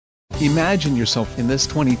Imagine yourself in this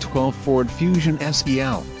 2012 Ford Fusion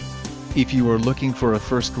SEL. If you are looking for a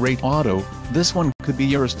first-rate auto, this one could be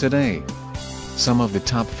yours today. Some of the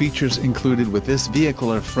top features included with this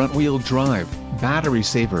vehicle are front-wheel drive, battery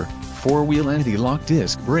saver, 4-wheel anti-lock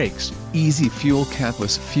disc brakes, easy fuel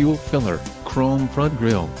capless fuel filler, chrome front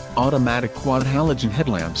grille, automatic quad halogen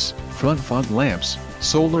headlamps, front fog lamps,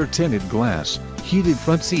 solar tinted glass, heated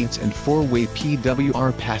front seats and 4-way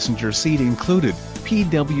PWR passenger seat included,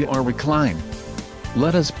 PWR recline.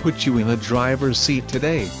 Let us put you in the driver's seat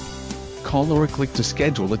today. Call or click to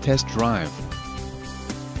schedule a test drive.